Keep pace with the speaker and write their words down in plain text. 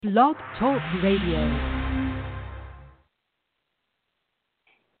Blog Talk Radio.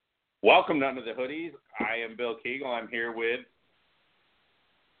 Welcome to Under the Hoodies. I am Bill Kegel. I'm here with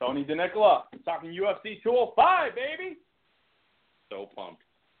Tony DeNicola. Talking UFC 205, baby. So pumped.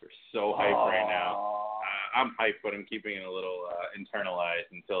 We're so hyped right now. I'm hyped, but I'm keeping it a little internalized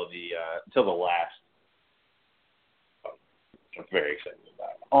until the last. I'm very excited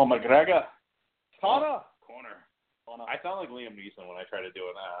about it. Oh, McGregor. Corner. I sound like Liam Neeson when I try to do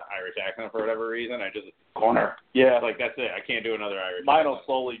an Irish accent for whatever reason. I just corner. Yeah. Like, that's it. I can't do another Irish Mine accent. will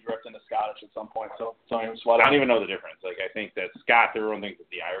slowly drift into Scottish at some point, so don't even sweat I it. don't even know the difference. Like, I think that Scots, everyone thinks that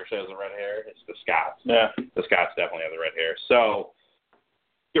the Irish has the red hair. It's the Scots. Yeah. The Scots definitely have the red hair. So,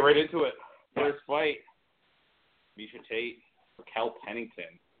 get right into it. First fight, Miesha Tate, Raquel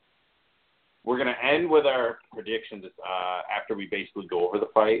Pennington. We're going to end with our predictions after we basically go over the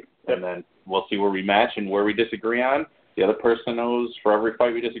fight, and then we'll see where we match and where we disagree on. The other person knows for every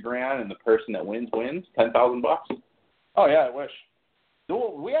fight we disagree on, and the person that wins, $10,000. Oh, yeah, I wish.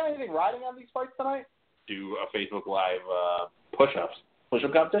 Do we have anything riding on these fights tonight? Do a Facebook Live push-ups.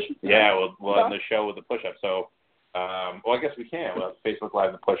 Push-up competition? Yeah, we'll end the show with the push-ups. So, well, I guess we can. We'll have Facebook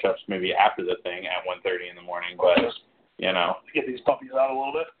Live the push-ups maybe after the thing at 1:30 in the morning, but, you know. Get these puppies out a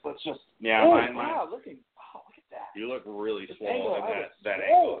little bit. Let's just... Yeah, oh, mine. wow, look at that. You look really This swole angle, in that swole.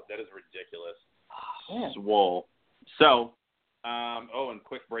 angle. That is ridiculous. Oh, man. Swole. So, and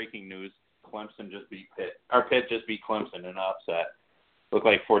quick breaking news. Clemson just beat Pitt. Or Pitt just beat Clemson in an upset. Looked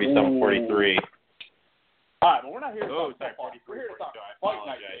like 47-43. All right, but we're not here to Oh, talk sorry, football. We're here to talk I fight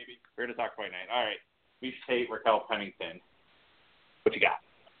night, apologize. baby. We're here to talk fight night. All right. Miesha Tate, Raquel Pennington. What you got?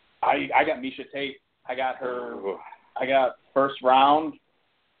 I got Miesha Tate. I got her. Ooh. I got first round,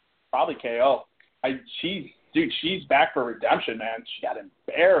 probably KO. She's back for redemption, man. She got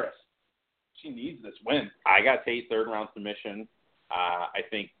embarrassed. She needs this win. I got Tate third round submission. I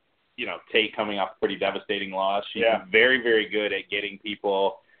think, Tate coming off a pretty devastating loss. She's very, very good at getting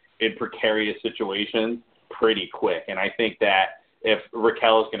people in precarious situations pretty quick. And I think that if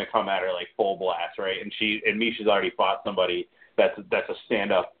Raquel is going to come at her like full blast, right, and Miesha's already fought somebody that's a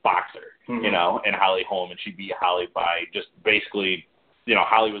stand-up boxer, and Holly Holm, and she beat Holly by just basically,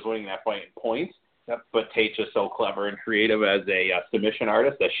 Holly was winning that fight in points. Yep. But Tate's just so clever and creative as a submission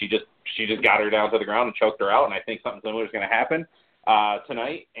artist that she just got her down to the ground and choked her out. And I think something similar is going to happen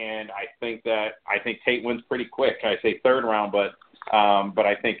tonight. And I think Tate wins pretty quick. I say third round, but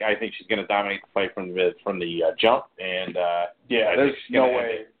I think she's going to dominate the fight from the jump. And there's no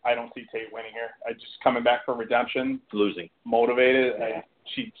way I don't see Tate winning here. I just coming back from redemption, losing, motivated.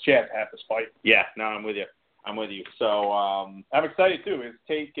 She has to have this fight. Yeah, no, I'm with you. So I'm excited too. If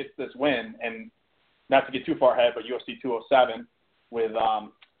Tate gets this win, and not to get too far ahead, but UFC 207 with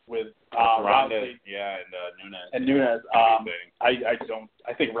Ronda, Rousey, and Nunes. Nunes.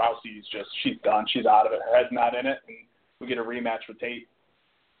 I think Rousey's she's done. She's out of it. Her head's not in it, and we get a rematch with Tate.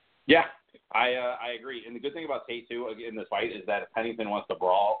 Yeah, I agree. And the good thing about Tate too in this fight is that if Pennington wants to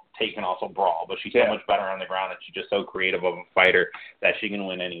brawl, Tate can also brawl. But she's so much better on the ground, and she's just so creative of a fighter that she can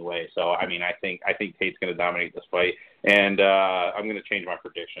win anyway. So I think Tate's going to dominate this fight, and I'm going to change my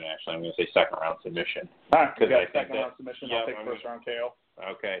prediction. Actually, I'm going to say second round submission. All right, because second round submission. I'll take first round KO.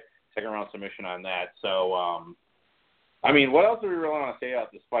 Okay, second round submission on that. So what else do we really want to say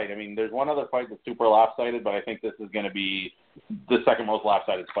about this fight? There's one other fight that's super lopsided, but I think this is going to be the second most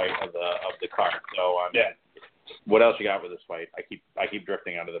lopsided fight of the card. So, what else you got with this fight? I keep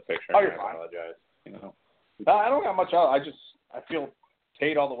drifting out of the picture. Oh, you're I fine. apologize. I don't got much else. I feel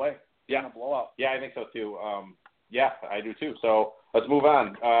Tate all the way. Yeah, blowout. Yeah, I think so too. I do too. So let's move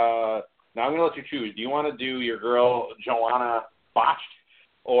on. Now I'm going to let you choose. Do you want to do your girl Joanna botched?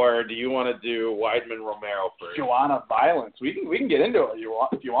 Or do you want to do Weidman Romero first? Joanna violence. We can get into it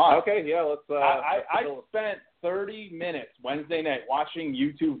if you want. Okay, yeah, let's. I spent 30 minutes Wednesday night watching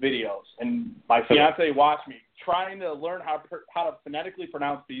YouTube videos, and my fiance watched me trying to learn how to phonetically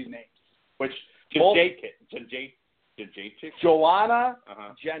pronounce these names. Which Joanna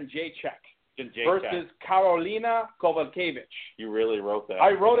Jędrzejczyk versus Karolina Kowalkiewicz. You really wrote that.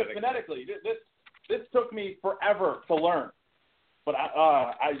 I wrote it phonetically. This took me forever to learn. But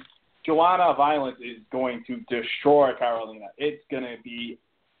Joanna Violence is going to destroy Karolina. It's going to be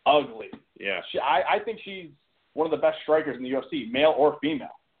ugly. Yeah. I think she's one of the best strikers in the UFC, male or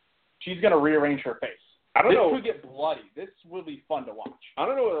female. She's going to rearrange her face. This could get bloody. This will be fun to watch. I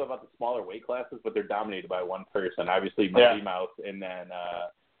don't know about the smaller weight classes, but they're dominated by one person. Obviously, Mighty Mouse, and then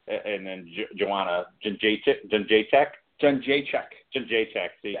Joanna Jędrzejczyk. Jędrzejczyk. Jędrzejczyk.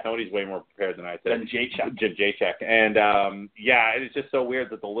 See, Tony's way more prepared than I said. Jędrzejczyk. And, it's just so weird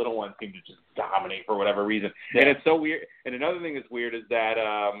that the little ones seem to just dominate for whatever reason. Yeah. And it's so weird. And another thing that's weird is that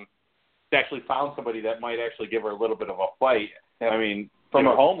they actually found somebody that might actually give her a little bit of a fight. Yeah. I mean, from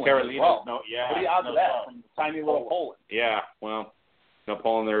her homeland Carolina, as well. No, yeah. What are the odds of that from tiny little Poland? Yeah, well,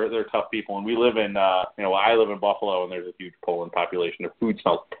 Poland, they're tough people, and we live in, I live in Buffalo, and there's a huge Poland population. Their food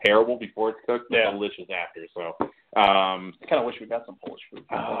smells terrible before it's cooked, but delicious after. So, I kind of wish we got some Polish food.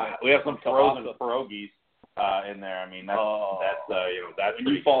 We have some frozen pierogies in there. I mean, that's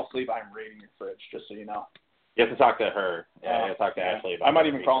when you fall asleep, I'm raiding your fridge, just so you know. You have to talk to her. Yeah, you have to talk to Ashley about I might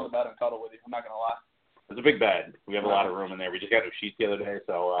even crawl in the bed and cuddle with you. I'm not gonna lie. It's a big bed. We have a lot of room in there. We just got new sheets the other day,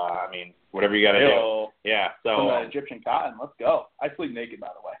 so whatever you got to do. Yeah. So from that Egyptian cotton, let's go. I sleep naked, by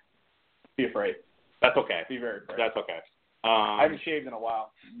the way. Be afraid. That's okay. Be very afraid. That's okay. I haven't shaved in a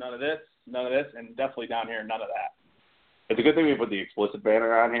while. None of this, and definitely down here, none of that. It's a good thing we put the explicit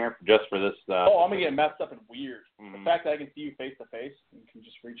banner on here just for this. I'm gonna get messed up and weird. The fact that I can see you face to face and can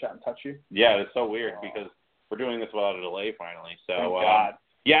just reach out and touch you. Yeah, it's so weird because we're doing this without a delay finally. So. Thank God.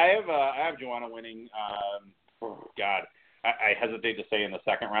 Yeah, I have Joanna winning. I hesitate to say in the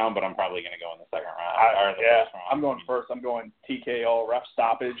second round, but I'm probably going to go in the second round. First round. I'm going first. I'm going TKO, ref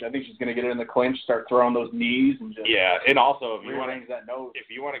stoppage. I think she's going to get it in the clinch, start throwing those knees, and just and also if you want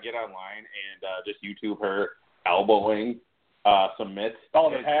to get online and just YouTube her elbowing some mitts.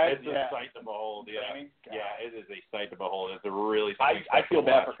 It's a sight to behold. Yeah, it is a sight to behold. It's a really. I feel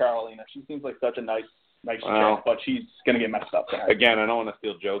bad for Carolina. She seems like such a nice chick, but she's going to get messed up tonight. Again, I don't want to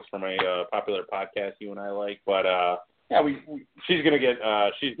steal jokes from a popular podcast you and I like, but she's going to get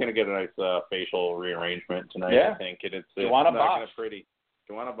a nice facial rearrangement tonight. I think it's Joanna not kind of pretty.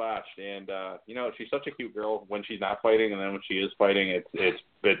 Joanna botched, and she's such a cute girl when she's not fighting, and then when she is fighting,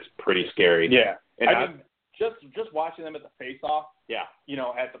 it's pretty scary. Yeah, and I mean, just watching them at the face-off. Yeah,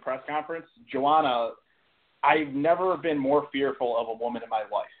 at the press conference, Joanna, I've never been more fearful of a woman in my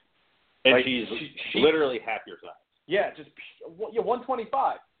life. And she's literally half your size. Yeah,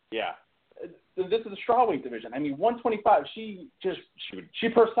 125. Yeah. This is the strawweight division. I mean, 125. She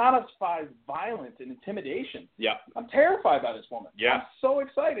personifies violence and intimidation. Yeah. I'm terrified by this woman. Yeah. I'm so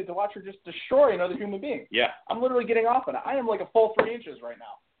excited to watch her just destroy another human being. Yeah. I'm literally getting off on it. I am like a full 3 inches right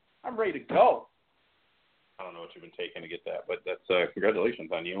now. I'm ready to go. I don't know what you've been taking to get that, but that's congratulations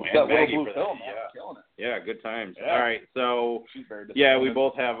on you and that Maggie blue for pill, that. man. Yeah, killing it. Yeah, good times. Yeah. All right, so we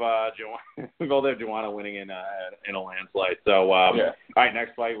both have Joanna. We both have Joanna winning in a landslide. So all right,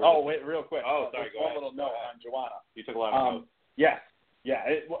 next fight. Wait, real quick. Sorry. Go ahead. One little note on Joanna. You took a lot of notes. Yes. Yeah.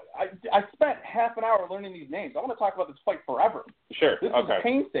 I spent half an hour learning these names. I want to talk about this fight forever. Sure. This is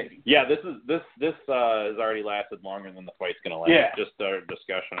painstaking. Yeah. This has already lasted longer than the fight's gonna last. Yeah. Just our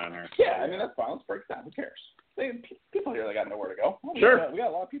discussion on her. Yeah. I mean that's fine. Let's break it down. Who cares? People here, they got nowhere to go. Sure. We got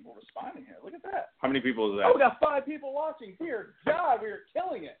a lot of people responding here. Look at that. How many people is that? Oh, we got 5 people watching here. God, we are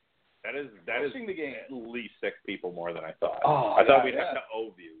killing it. That is the game. At least 6 people more than I thought. Oh, I thought we'd have to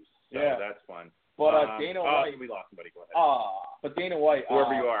O views. So that's fun. But Dana White. We lost somebody. Go ahead. But Dana White.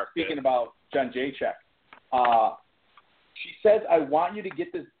 Whoever you are. Speaking about Jędrzejczyk, she says, "I want you to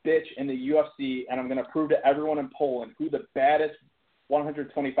get this bitch in the UFC, and I'm going to prove to everyone in Poland who the baddest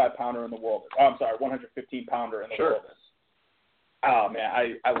 125-pounder in the world is. Oh, I'm sorry, 115-pounder in the world is." Oh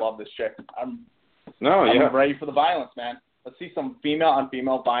man, I love this chick. I'm ready for the violence, man. Let's see some female on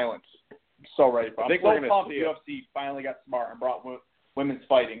female violence. I'm so ready for it. I'm so pumped the UFC finally got smart and brought women's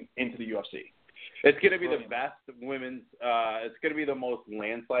fighting into the UFC. It's going to be the best women's. It's going to be the most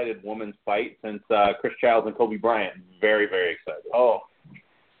landslided women's fight since Chris Childs and Kobe Bryant. Very, very excited. Oh.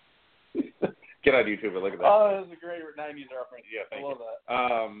 Get on YouTube and look at that. Oh, that was a great 90s reference. Yeah, thank you. I love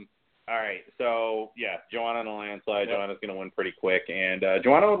that. All right, so Joanna in a landslide. Yeah. Joanna's going to win pretty quick, and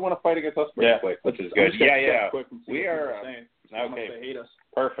Joanna would want to fight against us pretty quick, which is good. Yeah. We are okay. They hate us.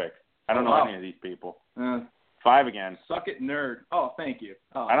 Perfect. I don't know any of these people. 5 again. Suck it, nerd. Oh, thank you.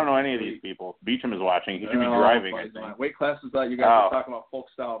 Oh, I don't know any of these people. Beecham is watching. He should be driving. Weight classes that you guys are talking about folk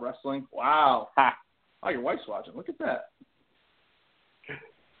style wrestling. Wow. Oh, your wife's watching. Look at that.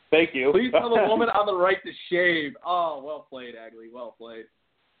 Thank you. Please tell the woman on the right to shave. Oh, well played, Agley. Well played.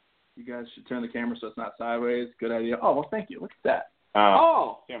 You guys should turn the camera so it's not sideways. Good idea. Oh, well, thank you. Look at that.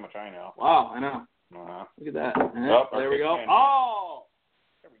 See how much I know. Wow, I know. Look at that. There we go. Oh!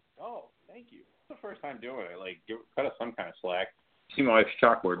 There we go. Thank you. It's the first time doing it. Like, cut us some kind of slack. See my wife's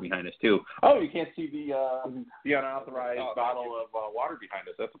chalkboard behind us, too. Oh, you can't see the unauthorized bottle of water behind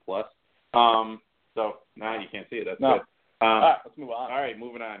us. That's a plus. So, now you can't see it. That's good. All right, let's move on. All right,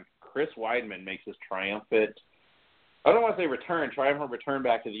 moving on. Chris Weidman makes his triumphant I don't want to say return. Triumphant return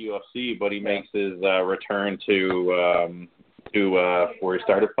back to the UFC, but he makes his return to where he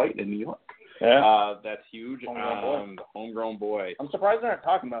started fighting in New York. Yeah. That's huge. Homegrown the homegrown boy. I'm surprised they're not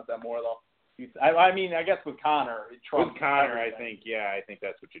talking about that more, though. I mean, I guess with Conor. With Conor, I think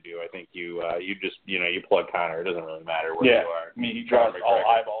that's what you do. I think you just, you plug Conor. It doesn't really matter where you are. I mean, he draws all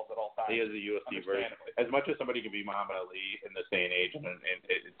eyeballs at all times. He is the UFC version. As much as somebody can be Muhammad Ali in this day and age, and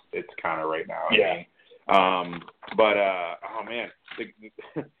it's Conor right now. Yeah. Oh man,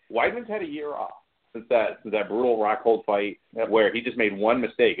 Weidman's had a year off since that brutal Rockhold fight where he just made one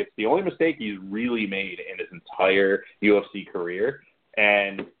mistake. It's the only mistake he's really made in his entire UFC career,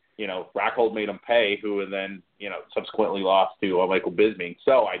 and Rockhold made him pay, who and then subsequently lost to Michael Bisping.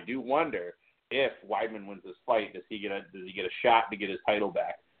 So I do wonder if Weidman wins this fight, does he get a shot to get his title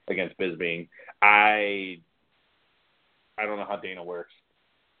back against Bisping? I don't know how Dana works.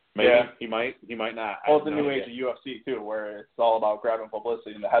 Maybe he might not. Well, it's the new age of UFC too, where it's all about grabbing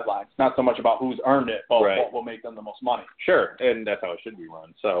publicity in the headlines. It's not so much about who's earned it, but what will make them the most money. Sure, and that's how it should be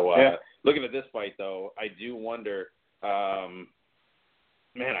run. So looking at this fight, though, I do wonder. I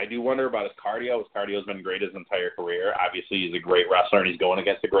do wonder about his cardio. His cardio's been great his entire career. Obviously, he's a great wrestler, and he's going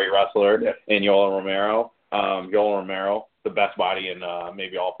against a great wrestler in Yoel Romero. Yoel Romero, the best body in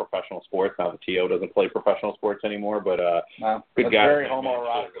maybe all professional sports. Now the TO doesn't play professional sports anymore, but good guy. Very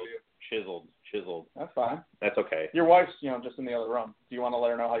homoerotic of you. Chiseled. That's fine. That's okay. Your wife's, just in the other room. Do you want to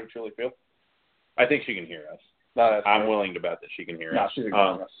let her know how you truly feel? I think she can hear us. No, I'm willing to bet that she can hear us. She's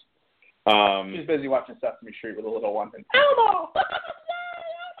ignoring us. She's busy watching Sesame Street with a little one. And Elmo!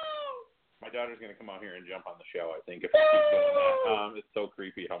 My daughter's going to come out here and jump on the show, I think, if she keeps doing that. It's so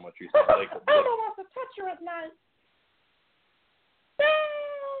creepy how much you sound like. Elmo wants to touch her at night.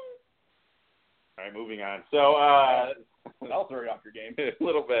 All right, moving on. So, that'll throw you off your game. A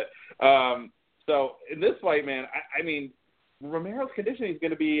little bit. So, in this fight, man, I mean, Romero's conditioning is going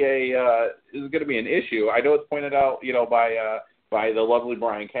to be an issue. I know it's pointed out, by the lovely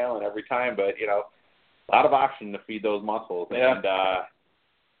Brian Callen every time, but, a lot of option to feed those muscles. Yeah. And,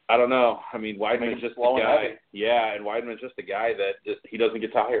 I don't know. I mean, Weidman's just a guy. Heavy. Yeah, and Weidman's just a guy that he doesn't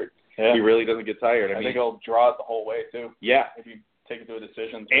get tired. Yeah. He really doesn't get tired. I think he'll draw it the whole way too. Yeah. If you take it to a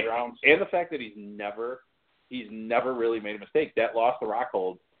decision, 3 rounds. And the fact that he's never really made a mistake. That loss to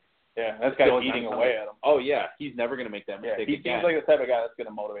Rockhold. Yeah, that's got him eating away at him. Oh yeah, he's never going to make that mistake he again. seems like the type of guy that's going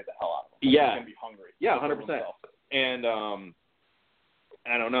to motivate the hell out of him. Yeah. He's going to be hungry. Yeah, 100%. And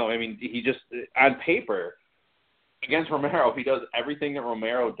I don't know. I mean, he just on paper against Romero, he does everything that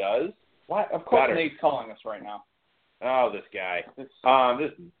Romero does. What? Of course, better. Nate's calling us right now. Oh, this guy. This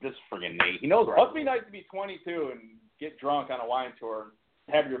friggin' Nate. He knows right. Must be nice to be 22 and get drunk on a wine tour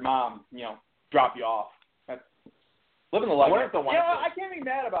and have your mom, drop you off. That's living the life. I can't be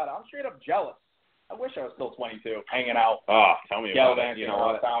mad about it. I'm straight up jealous. I wish I was still 22, hanging out. Oh, tell me about it. You know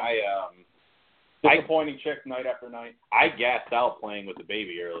what? Disappointing chicks night after night. I gassed out playing with the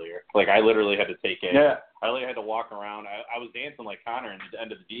baby earlier. Like, I literally had to take it. Yeah. I literally had to walk around. I was dancing like Conor in the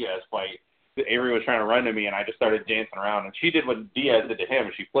end of the Diaz fight. Avery was trying to run to me, and I just started dancing around. And she did what Diaz did to him,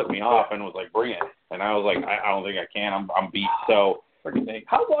 and she flipped me off and was like, bring it. And I was like, I don't think I can. I'm beat. So,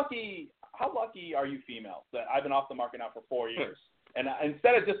 how lucky are you females that I've been off the market now for 4 years? And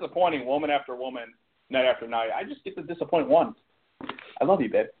instead of disappointing woman after woman, night after night, I just get to disappoint one. I love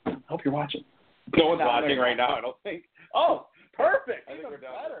you, babe. I hope you're watching. No one's watching right now, I don't think. Oh, perfect. I think we're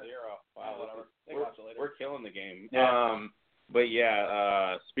down to 0. Wow, whatever. We're killing the game. Yeah. But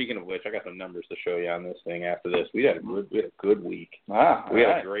yeah, speaking of which, I got some numbers to show you on this thing after this. We had a good week. We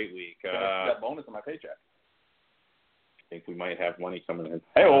had a great week. Got bonus on my paycheck. I think we might have money coming in.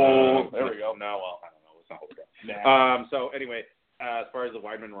 Hey, there we go. No, well, I don't know. Let's not hold it up. Nah. So anyway, as far as the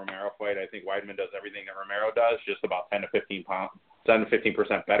Weidman-Romero fight, I think Weidman does everything that Romero does, just about 10 to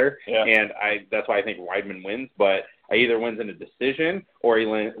 15% better. Yeah. And that's why I think Weidman wins. But I either wins in a decision or he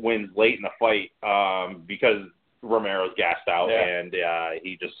wins late in the fight because Romero's gassed out and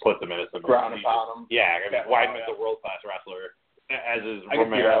he just puts him in a submission. Ground and pound him. Yeah, I mean, Weidman's a world-class wrestler, as is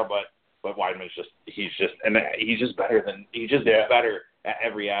Romero, but Weidman's he's just better at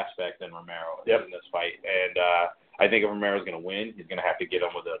every aspect than Romero in this fight. And I think if Romero's going to win, he's going to have to get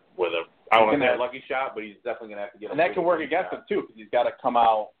him with a I don't want to say a lucky shot, but he's definitely going to have to get him. And that can work against him too, because he's got to come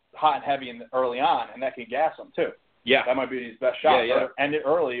out hot and heavy early on, and that can gas him too. Yeah, that might be his best shot. Yeah. End it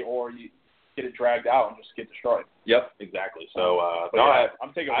early, or you get it dragged out and just get destroyed. Yep, exactly. So,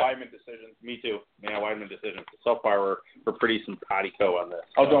 I'm taking Weidman decision. Me too. Yeah, Weidman decision. So far, we're pretty simpatico on this.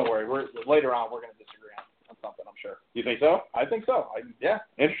 Oh, don't worry. Later on, we're going to disagree on something, I'm sure. You think so? I think so. Yeah.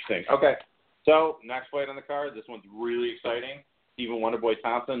 Interesting. Okay. So, next fight on the card. This one's really exciting. Stephen Wonderboy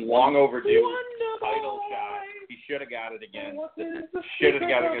Thompson, long overdue title shot. He should have got it again. Should have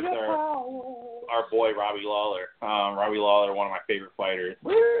got it against our boy Robbie Lawler. Robbie Lawler, one of my favorite fighters.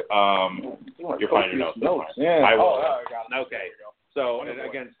 You're finding notes. Yeah. I will. I got it. Okay. So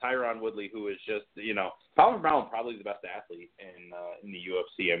against Tyron Woodley, who is just, Colin Brown, probably the best athlete in the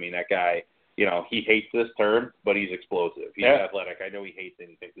UFC. I mean, that guy, he hates this term, but he's explosive. He's athletic. I know he hates it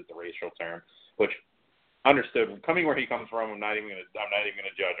and thinks it's a racial term, which understood. Coming where he comes from, I'm not even gonna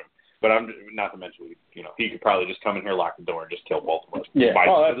judge him. But I'm not to mention, he could probably just come in here, lock the door, and just kill both of us. Yeah.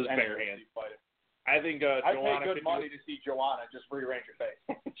 With his bare hands. I think I'd Joanna pay good money to see Joanna just rearrange her face.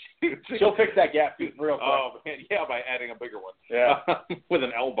 She'll fix that gap real quick. Oh man, yeah, by adding a bigger one. Yeah. With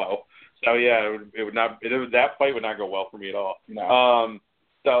an elbow. So yeah, that fight would not go well for me at all. No.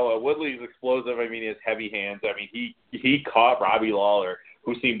 So Woodley's explosive. I mean, he has heavy hands. I mean, he caught Robbie Lawler,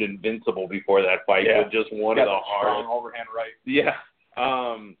 who seemed invincible before that fight, with just one of the hardest overhand right. Yeah.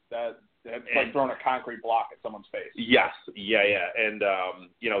 That's like throwing a concrete block at someone's face. Yes. Yeah. And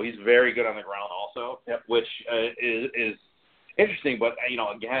he's very good on the ground also, which is interesting. But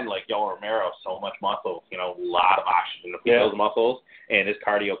again, like Yoel Romero, so much muscle. A lot of oxygen to feed those muscles, and his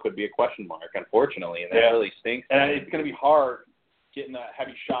cardio could be a question mark, unfortunately, and that really stinks. And it's going to be hard getting a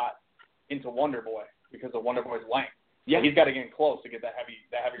heavy shot into Wonderboy because of Wonderboy's length. Yeah, he's got to get in close to get that heavy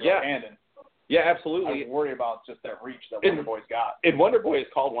right hand in. Yeah, absolutely. I worry about just that reach that Wonderboy's got. And Wonderboy is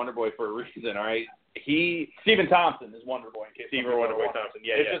called Wonderboy for a reason, all right? Stephen Thompson is Wonderboy. In case Stephen Wonderboy Thompson.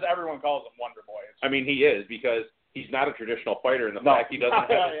 Yeah, it's just everyone calls him Wonderboy. I mean, he is because he's not a traditional fighter in the fact he doesn't have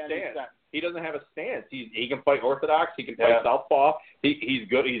a stance. He doesn't have a stance. He can fight orthodox. He can fight southpaw. He's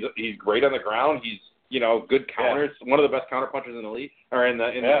good. He's great on the ground. He's good counters. One of the best counter punchers in the league, or in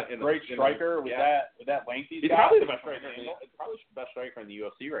the great striker with that length. He's probably the best striker. Probably the best striker in the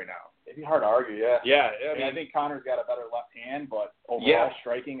UFC right now. It'd be hard to argue. Yeah. Yeah. I think Connor's got a better left hand, but overall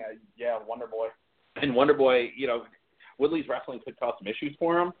striking, Wonderboy. And Wonderboy, Woodley's wrestling could cause some issues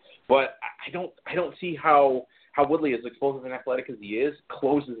for him, but I don't see how Woodley, as explosive and athletic as he is,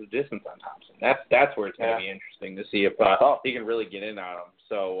 closes the distance on Thompson. That's where it's going to be interesting to see if he can really get in on him.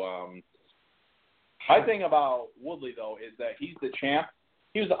 So. My thing about Woodley, though, is that he's the champ.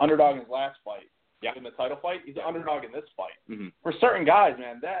 He was the underdog in his last fight. Yeah. In the title fight, he's the underdog in this fight. Mm-hmm. For certain guys,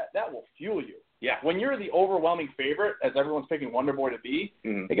 man, that will fuel you. Yeah. When you're the overwhelming favorite, as everyone's picking Wonderboy to be,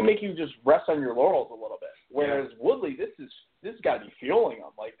 it can make you just rest on your laurels a little bit. Whereas Woodley, this has got to be fueling him.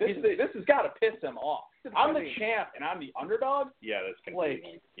 Like this has got to piss him off. I'm the champ and I'm the underdog. Yeah, that's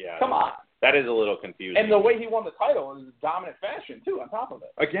confusing. Come on. That is a little confusing. And the way he won the title is dominant fashion, too, on top of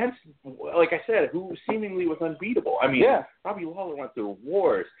it. Against, like I said, who seemingly was unbeatable. I mean, Robbie Lawler went through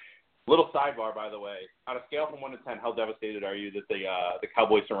wars. Little sidebar, by the way. On a scale from 1 to 10, how devastated are you that the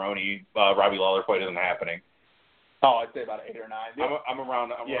Cowboy Cerrone Robbie Lawler fight isn't happening? Oh, I'd say about an 8 or 9. I'm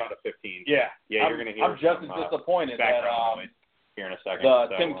around a 15. Yeah. Yeah, you're going to hear I'm just as disappointed that here in a second.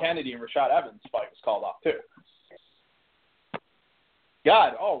 Tim Kennedy and Rashad Evans fight was called off, too.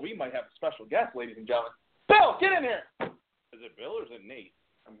 God, we might have a special guest, ladies and gentlemen. Bill, get in here. Is it Bill or is it Nate?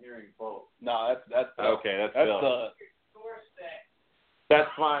 I'm hearing both. No, that's Bill. Okay, that's Bill. That's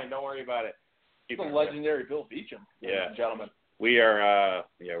fine. Don't worry about it. It's the legendary Bill Beecham, ladies and gentlemen. We are,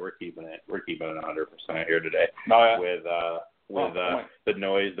 we're keeping it. We're keeping it 100% here today. With the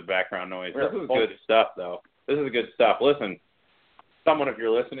noise, the background noise. This is good stuff, though. This is good stuff. Listen, someone, if you're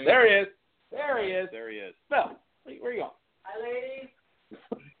listening. There he is. There he is. Bill, where are you going? Hi, ladies.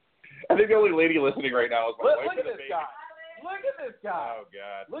 I think the only lady listening right now is my wife. Look at this guy. Look at this guy. Oh,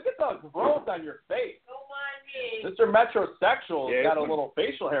 God. Look at the growth on your face. Don't mind me. Mr. Metrosexual has got a little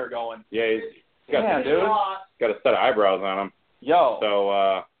facial hair going. Yeah, he's got a set of eyebrows on him. Yo. So,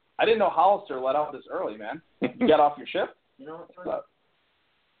 I didn't know Hollister let out this early, man. You got off your shift? You know what's up?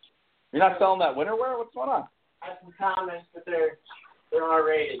 You're not selling that winter wear? What's going on? I have some comments, but they're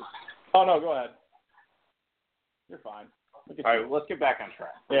R-rated. Oh, no, go ahead. You're fine. All right, let's get back on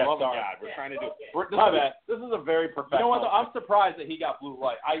track. For the love of God, we're trying to do. This is a very professional. You know what? Though? I'm surprised that he got blue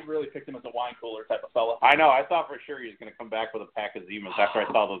light. I really picked him as a wine cooler type of fella. I know. I thought for sure he was going to come back with a pack of Zimas after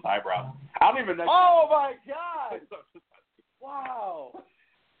I saw those eyebrows. I don't even know. Oh my God! Wow.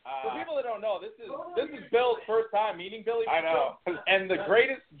 For people that don't know, this is Bill's first time meeting Billy. I know. And the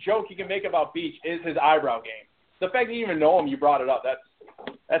greatest joke you can make about Beach is his eyebrow game. The fact that you even know him, you brought it up.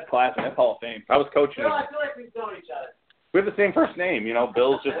 That's classic. That's Hall of Fame. I was coaching him. I feel like we've known each other. We have the same first name,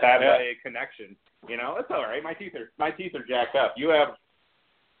 Bill's just had a connection. It's all right. My teeth are jacked up. You have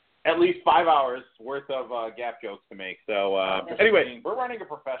at least 5 hours worth of Gap jokes to make. So anyway, we're running a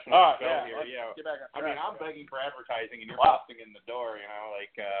professional show here. Get back on track. I'm begging for advertising, and you're busting in the door.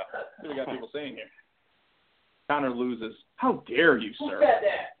 We got people saying here. Connor loses. How dare you, Who sir? said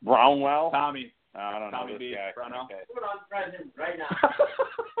that? Brownwell? Tommy. I don't know Tommy this B. guy. Brownell. Okay. Put on president right now.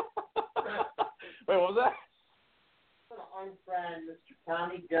 Wait, what was that? I'm going to unfriend Mr.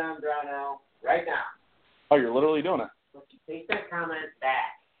 Tommy John Brownell right now. Oh, you're literally doing it. Let's take that comment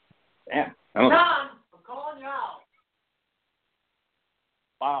back. Damn. Tom, I'm calling you out.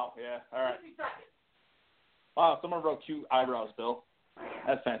 Wow, yeah, all right. 60 seconds. Wow, someone wrote cute eyebrows, Bill.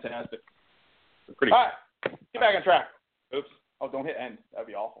 That's fantastic. Pretty. All right, get back on track. Oops. Oh, don't hit end. That'd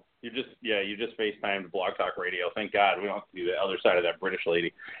be awful. You just FaceTimed Blog Talk Radio. Thank God we don't have to do the other side of that British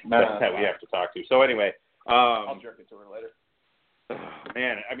lady No, that we have to talk to. So anyway, I'll jerk it to her later.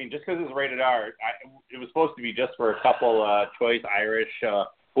 man, I mean, just because it's rated R, it was supposed to be just for a couple choice Irish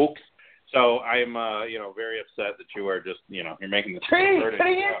folks. So I'm, very upset that you are just, you're making this. 3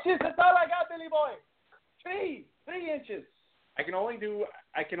 inches. That's all I got, Billy boy. 3 inches. I can only do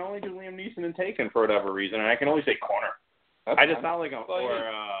Liam Neeson and Taken for whatever reason, and I can only say corner. That's I just fine. sound like or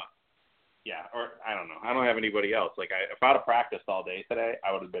I don't know. I don't have anybody else. Like if I'd have practiced all day today,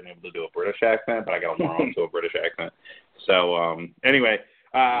 I would have been able to do a British accent, but I got to warm up to a British accent. So anyway,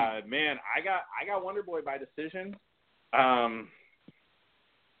 man, I got Wonder Boy by decision. It's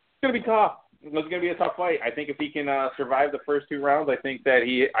gonna be tough. It's gonna be a tough fight. I think if he can survive the first 2 rounds, I think that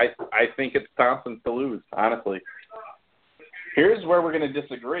I think it's Thompson's to lose. Honestly. Here's where we're going to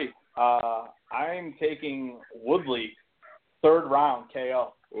disagree. I'm taking Woodley, 3rd round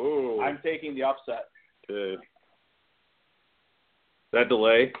KO. Ooh. I'm taking the upset. Good. That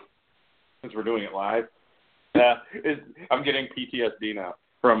delay, since we're doing it live, I'm getting PTSD now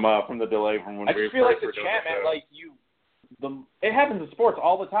from the delay from when I we just feel like first the were doing champ, the man, show. it happens in sports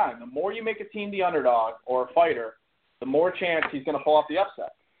all the time. The more you make a team the underdog or a fighter, the more chance he's going to pull off the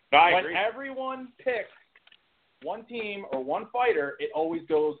upset. No, I when agree. everyone picks one team or one fighter, it always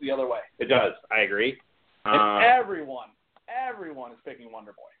goes the other way. It does. I agree. And everyone is picking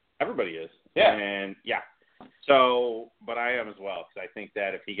Wonder Boy. Everybody is. Yeah. And so, but I am as well, because I think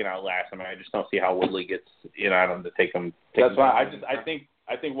that if he can outlast him, I just don't see how Woodley gets on him to take him. That's why I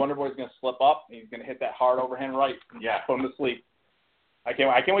think Wonder Boy's going to slip up. And he's going to hit that hard overhand right. Yeah. Put him to sleep. I can't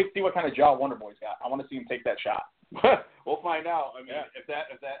wait to see what kind of jaw Wonder Boy's got. I want to see him take that shot. We'll find out. I mean, if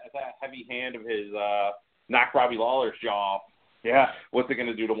that heavy hand of his knocked Robbie Lawler's jaw. Yeah. What's it going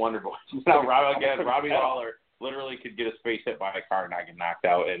to do to Wonder Boy? Robbie Lawler literally could get his face hit by a car and not get knocked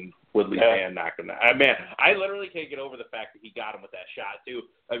out, and Woodley's hand knocked him out. Man, I literally can't get over the fact that he got him with that shot, too.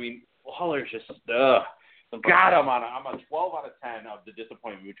 I mean, Lawler's just, got him on I'm a 12 out of 10 of the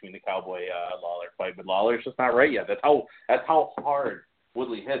disappointment between the Cowboy-Lawler fight, but Lawler's just not right yet. That's how hard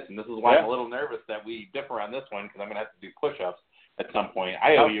Woodley hits, and this is why I'm a little nervous that we differ on this one, because I'm going to have to do push-ups at some point.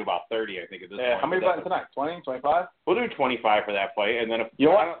 I owe you about 30, I think, at this point. How many fights tonight? 20, 25? We'll do 25 for that fight, and then if you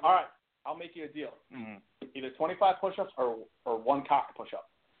know what? All right, I'll make you a deal. Mm-hmm. Either 25 push-ups or 1 cock push-up.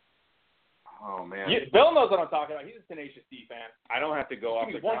 Oh man, Bill knows what I'm talking about. He's a Tenacious D fan. I don't have to go off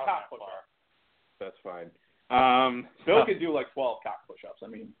the 1 ground cock that far. push-up. That's fine. Bill could do like 12 cock push-ups. I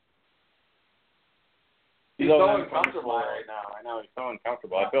mean, he's so uncomfortable right now. I know he's so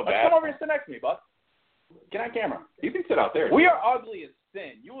uncomfortable. I feel bad. Come over and sit next to me, bud. Get on camera. You can sit out there. We are ugly as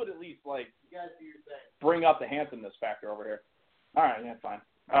sin. You would at least You guys do your thing. bring up the handsomeness factor over here. All right, yeah, fine.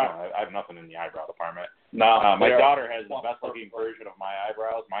 I have nothing in the eyebrow department. No, my daughter has the best looking version of my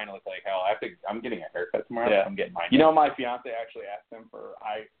eyebrows. Mine look like hell. I'm getting a haircut tomorrow. Yeah. I'm getting mine. You know, my fiance actually asked him for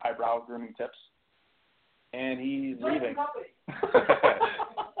eyebrow grooming tips, and he's leaving.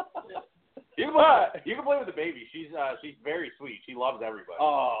 You can play with the baby. She's very sweet. She loves everybody.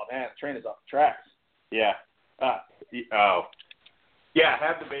 Oh man, the train is off the tracks. Yeah. Yeah,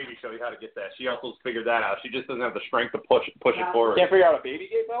 have the baby show you how to get that. She also figured that out. She just doesn't have the strength to push it forward. Can't figure out a baby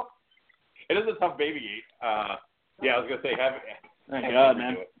gate, Bill? It is a tough baby gate. Yeah, I was gonna say have it. Thank God,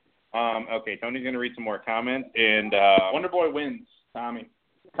 man. Okay, Tony's gonna read some more comments, and Wonder Boy wins.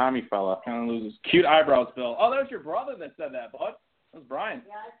 Tommy fella kind of loses. Cute eyebrows, Bill. Oh, that was your brother that said that, bud. That was Brian.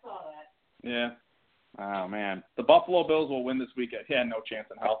 Yeah, I saw that. Yeah. Oh man, The Buffalo Bills will win this weekend. Yeah, no chance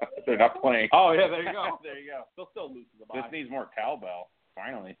in hell. they're not playing. Oh yeah, there you go. There you go. They'll still lose to the bye. This needs more cowbell.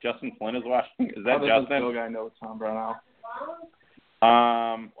 Finally, Justin Flynn is watching. Is that Justin? Bill guy knows Tom Brown.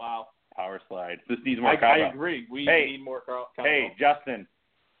 Wow. Power slide. This needs more cowbell. I agree. We need more cowbell. Hey, Justin,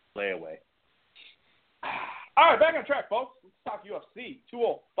 lay away. All right, back on track, folks. Let's talk UFC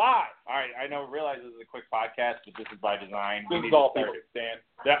 205. All right, I realize this is a quick podcast, but this is by design. This is all people stand.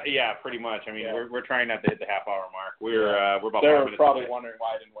 Yeah, pretty much. I mean, we're trying not to hit the half-hour mark. We're about 5 They're minutes probably away. wondering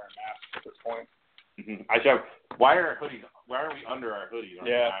why I didn't wear a mask at this point. Mm-hmm. Why are we under our hoodies? Right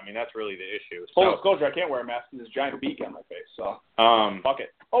now? I mean, that's really the issue. Full disclosure, I can't wear a mask because there's a giant beak on my face. So, fuck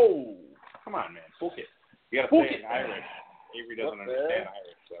it. Oh, come on, man. Book it. You got to say it in Irish. Avery doesn't understand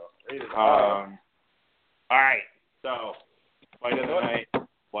Irish, so. All right. So, fight of the night.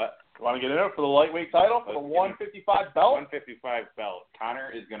 What? You want to get in it for the lightweight title, for the 155 belt? 155 belt.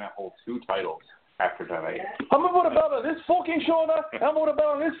 Connor is going to hold 2 titles after tonight. I'm going to put a belt on this fucking shoulder. I'm going to put a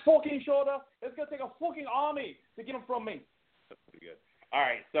belt on this fucking shoulder. It's going to take a fucking army to get him from me. That's pretty good. All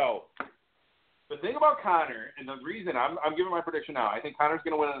right, so the thing about Connor, and the reason I'm giving my prediction now, I think Connor's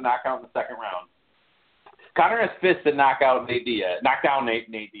going to win in a knockout in the second round. Connor has fists that knock down Nate Diaz. Nobody can knock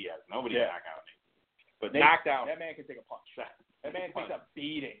out Nate Diaz. But knock down. That man can take a punch. That man takes a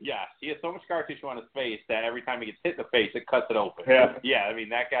beating. Yes, he has so much scar tissue on his face that every time he gets hit in the face, it cuts it open. Yeah. I mean,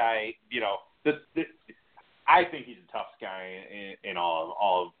 that guy, I think he's the toughest guy in all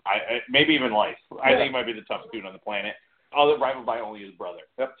of maybe even life. I think he might be the toughest dude on the planet, rivaled by only his brother.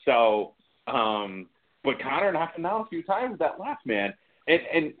 Yep. So, but Connor knocked him down a few times with that left, man.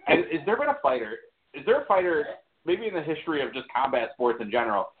 And is there a fighter, maybe in the history of just combat sports in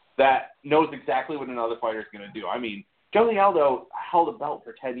general, that knows exactly what another fighter is going to do? I mean, Joey Aldo held a belt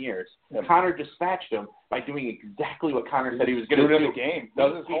for 10 years. Yep. Connor dispatched him by doing exactly what Connor said he was going to do. In the game.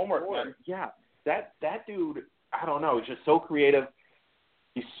 Does his homework, man. Yeah. That dude, I don't know, he's just so creative.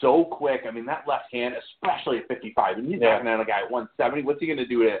 He's so quick. I mean, that left hand, especially at 55, and he's knocking down a guy at 170. What's he going to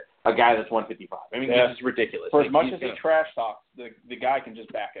do to a guy that's 155? I mean, it's just ridiculous. For as much as he trash talks, the guy can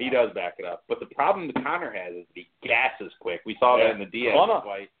just back it up. He does back it up. But the problem that Connor has is that he gasses quick. We saw that in the Diaz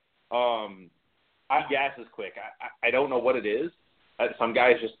fight. He gasses quick. I don't know what it is. Some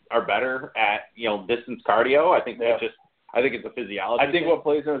guys just are better at, distance cardio. I think I think it's a physiology. I think what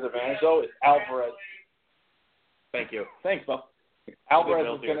plays in his advantage, though, is Alvarez. Thank you. Thanks, Bill.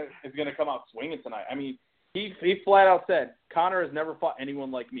 Alvarez is gonna come out swinging tonight. I mean, he flat out said, Connor has never fought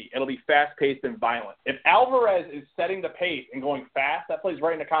anyone like me. It'll be fast-paced and violent. If Alvarez is setting the pace and going fast, that plays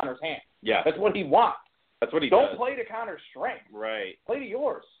right into Connor's hand. Yeah. That's what he wants. That's what he does. Don't play to Connor's strength. Right. Play to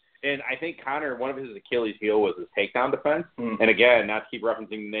yours. And I think Connor, one of his Achilles heel was his takedown defense. And again, not to keep referencing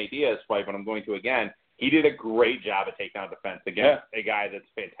the Nate Diaz fight, but I'm going to again. He did a great job at takedown defense against a guy that's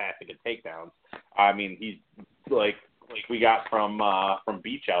fantastic at takedowns. I mean, he's like we got from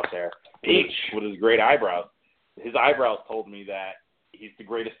Beach out there. Beach with his great eyebrows. His eyebrows told me that he's the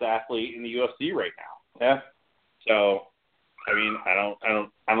greatest athlete in the UFC right now. Yeah. So, I mean,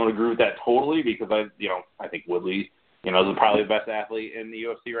 I don't agree with that totally because I think Woodley, is probably the best athlete in the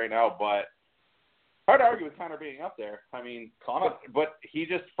UFC right now, but hard to argue with Connor being up there. I mean, but he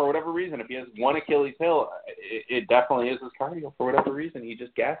just, for whatever reason, if he has one Achilles heel, it definitely is his cardio. For whatever reason, he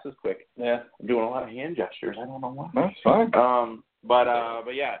just gasses quick. Yeah. I'm doing a lot of hand gestures. I don't know why. That's fine. But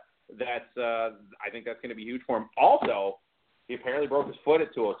yeah, that's I think that's going to be huge for him. Also, he apparently broke his foot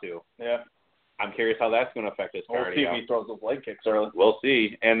at 202. Yeah. I'm curious how that's going to affect his cardio. We'll see if he throws those leg kicks early. We'll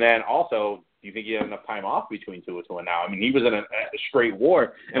see. And then also, do you think he had enough time off between 202 and now? I mean, he was in a straight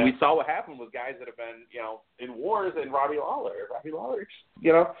war, and we saw what happened with guys that have been, in wars. And Robbie Lawler,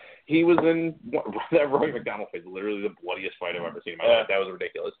 he was in that Roy McDonald fight, literally the bloodiest fight I've ever seen in my life. That was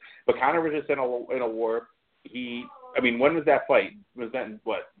ridiculous. But Conor was just in a war. When was that fight? Was that in,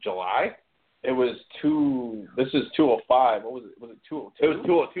 July? It was this is 205. What was it? Was it 202? It was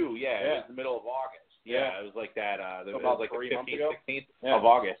 202, yeah. It was the middle of August. Yeah, it was like that. It was like the 15th, 16th of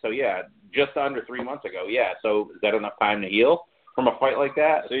August. So, yeah, just under 3 months ago. Yeah, so is that enough time to heal from a fight like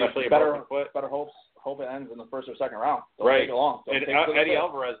that? So especially better hope it ends in the first or second round. Don't take it long. And Eddie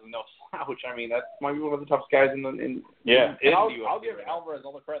Alvarez is no slouch. I mean, that might be one of the toughest guys in I'll give Alvarez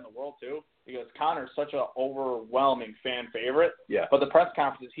all the credit in the world, too, because Connor's such an overwhelming fan favorite. Yeah. But the press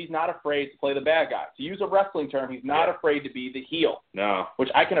conferences, he's not afraid to play the bad guy. To use a wrestling term, he's not afraid to be the heel. No. Which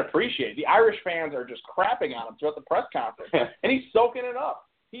I can appreciate. The Irish fans are just crapping on him throughout the press conference. And he's soaking it up.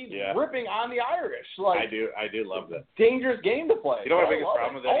 He's ripping on the Irish. I do love that. Dangerous game to play. You know what the biggest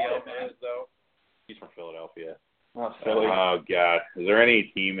problem with Eddie Alvarez is, though? He's from Philadelphia. Oh, Philly. Oh, God. Is there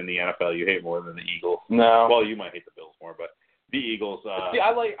any team in the NFL you hate more than the Eagles? No. Well, you might hate the Bills more, but the Eagles. See,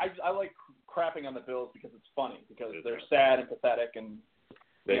 I like crapping on the Bills because it's funny, because they're sad and pathetic and,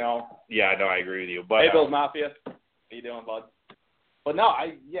 Yeah, no, I agree with you. But, hey, Bills Mafia. How you doing, bud? But no,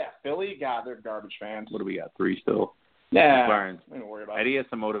 Philly, God, they're garbage fans. What do we got? 3 still? Yeah. Barnes. Don't worry about it. Eddie has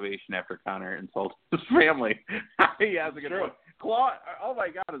some motivation after Connor insults his family. He has a good one. Claude, oh my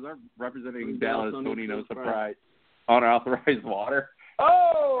God, is our representing Dallas Tony No Surprise? Unauthorized water.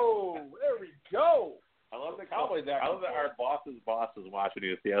 Oh, there we go. I love the Cowboys. I love that our boss's boss is watching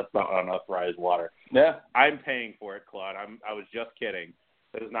you. See us about unauthorized water. Yeah. I'm paying for it, Claude. I was just kidding.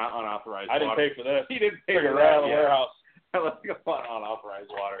 It is not unauthorized water. I didn't pay for this. He didn't pay for that. Out of the warehouse. Let's go on unauthorized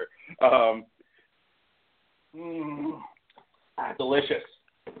water. Delicious.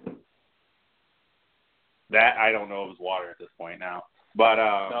 That I don't know if it's water at this point now. But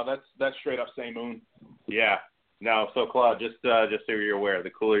no, that's straight up St. Moon. Yeah. No, so Claude, just so you're aware, the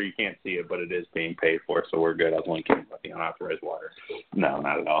cooler you can't see it, but it is being paid for, so we're good. I was only kidding about the unauthorized water. No,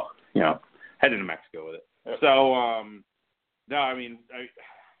 not at all. Headed to Mexico with it. Yep. So, no, I mean,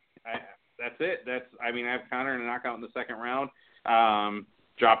 I that's it. I have Connor in a knockout in the second round.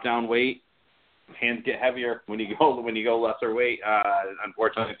 Drop down weight, hands get heavier when you go lesser weight.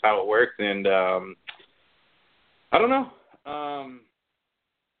 Unfortunately, that's how it works, and I don't know.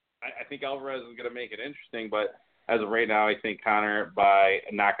 I think Alvarez is going to make it interesting, but as of right now, I think Connor by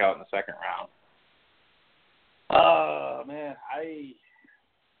a knockout in the second round. Man, I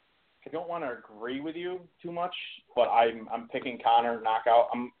don't want to agree with you too much, but I'm picking Connor knockout.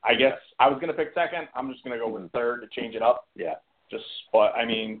 I guess I was going to pick second. I'm just going to go with third to change it up. Yeah. But I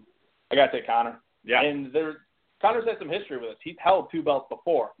got to take Connor. Yeah. And Connor's had some history with us. He's held 2 belts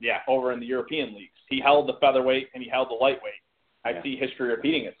before. Yeah. Over in the European leagues. He held the featherweight and he held the lightweight. I see history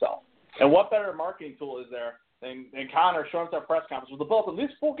repeating itself. And what better marketing tool is there than Connor showing up at press conference with a belt on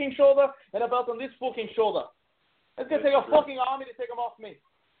this fucking shoulder and a belt on this fucking shoulder? It's going to take a fucking army to take them off me.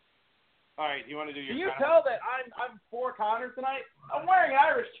 All right, you want to do your... Can you tell that I'm for Connor tonight? I'm wearing an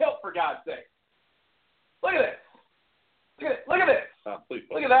Irish kilt, for God's sake. Look at this. Look at this. Please.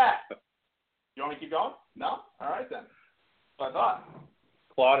 Look at that. You want me to keep going? No? All right, then. That's what I thought.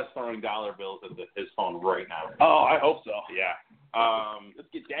 Claude is throwing dollar bills at his phone right now. Oh, I hope so. Yeah. Let's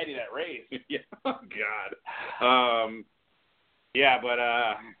get Daddy that raise. Yeah. Oh, God. Yeah, but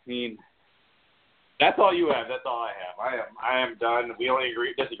that's all you have. That's all I have. I am done. We only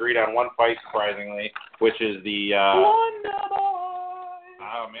disagreed on one fight, surprisingly, which is the Wonder Boy.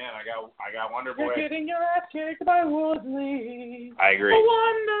 Oh man, I got Wonder Boy. You're getting your ass kicked by Woodley. I agree.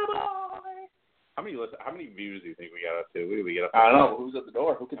 Wonder Boy. How many views do you think we got up to? What did we get up to? I don't know. Who's at the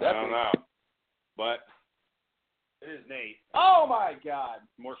door? Who could that be? I don't know. But it is Nate. Oh my God.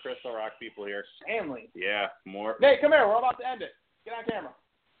 More Crystal Rock people here. Family. Yeah, more. Nate, come here. We're about to end it. Get on camera.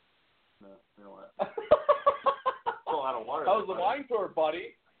 No, you know what? A lot of water. That was the wine tour,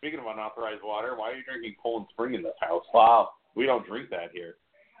 buddy. Speaking of unauthorized water, why are you drinking Poland Spring in this house? Wow. We don't drink that here.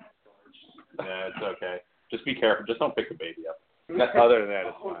 Yeah, it's okay. Just be careful. Just don't pick the baby up. Other than that,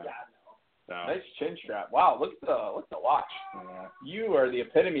 it's fine. God, no. Nice chin strap. Wow, look at the watch. Yeah. You are the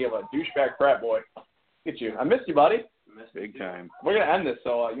epitome of a douchebag frat boy. Look at you. I missed you, buddy. Big time. We're going to end this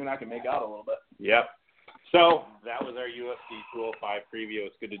so you and I can make out a little bit. Yep. So that was our UFC 205 preview.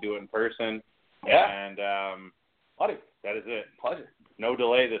 It's good to do it in person. Yeah. And buddy, that is it. Pleasure. No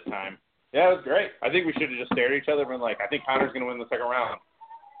delay this time. Yeah, it was great. I think we should have just stared at each other and been like, I think Connor's going to win the second round.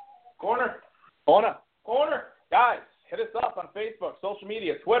 Corner. Guys, hit us up on Facebook, social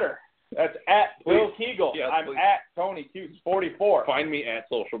media, Twitter. That's at Bill Kegel. Yes, I'm please. at Tony Hughes44. Find me at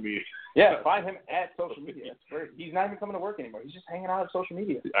social media. Yeah, find him at social media. That's great. He's not even coming to work anymore. He's just hanging out at social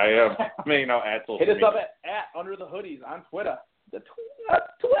media. I am. At social media. Hit us up at Under the Hoodies on Twitter.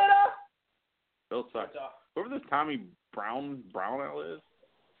 Twitter. Bill sucks. Whoever this Tommy Brownell is.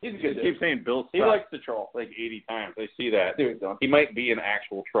 He's a good dude. Keep saying Bill sucks. He likes to troll. Like 80 times. I see that. Dude, he might be an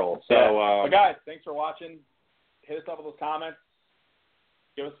actual troll. So, yeah. But guys, thanks for watching. Hit us up with those comments.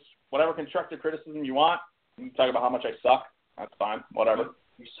 Give us whatever constructive criticism you want. You can talk about how much I suck. That's fine. Whatever.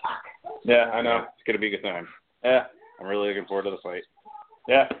 You suck. Yeah, I know. It's going to be a good time. Yeah. I'm really looking forward to the fight.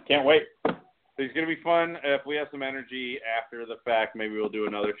 Yeah, can't wait. It's going to be fun. If we have some energy after the fact, maybe we'll do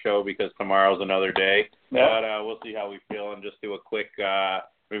another show because tomorrow's another day. Yeah. But we'll see how we feel and just do a quick,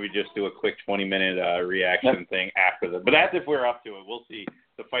 maybe just do a quick 20-minute reaction thing after the. But that's if we're up to it. We'll see.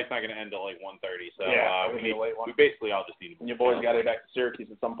 The fight's not going to end till like 1:30. So we basically all just need to. And your boys got to get back to Syracuse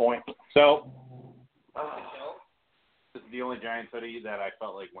at some point. So this is the only Giants hoodie that I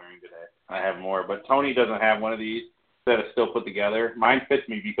felt like wearing today. I have more, but Tony doesn't have one of these that is still put together. Mine fits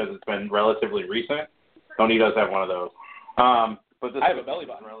me because it's been relatively recent. Tony does have one of those. But this I have a belly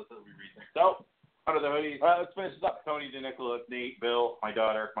button. Relatively recent. So, under the hoodies. All right, let's finish this up. Tony, DeNicola, Nate, Bill, my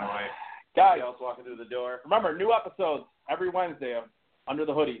daughter, my wife. Guys, else walking through the door. Remember, new episodes every Wednesday of Under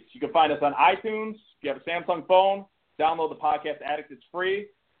the Hoodies. You can find us on iTunes. If you have a Samsung phone, download the Podcast Addict. It's free.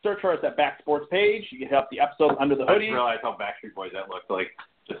 Search for us at Back Sports page. You can hit up the episode Under the Hoodies. I didn't realize how Backstreet Boys that looked like.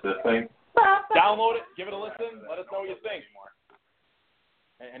 Just this thing. Download it. Give it a listen. Let us know what you think.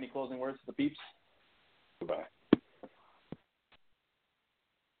 Any closing words to the peeps? Goodbye.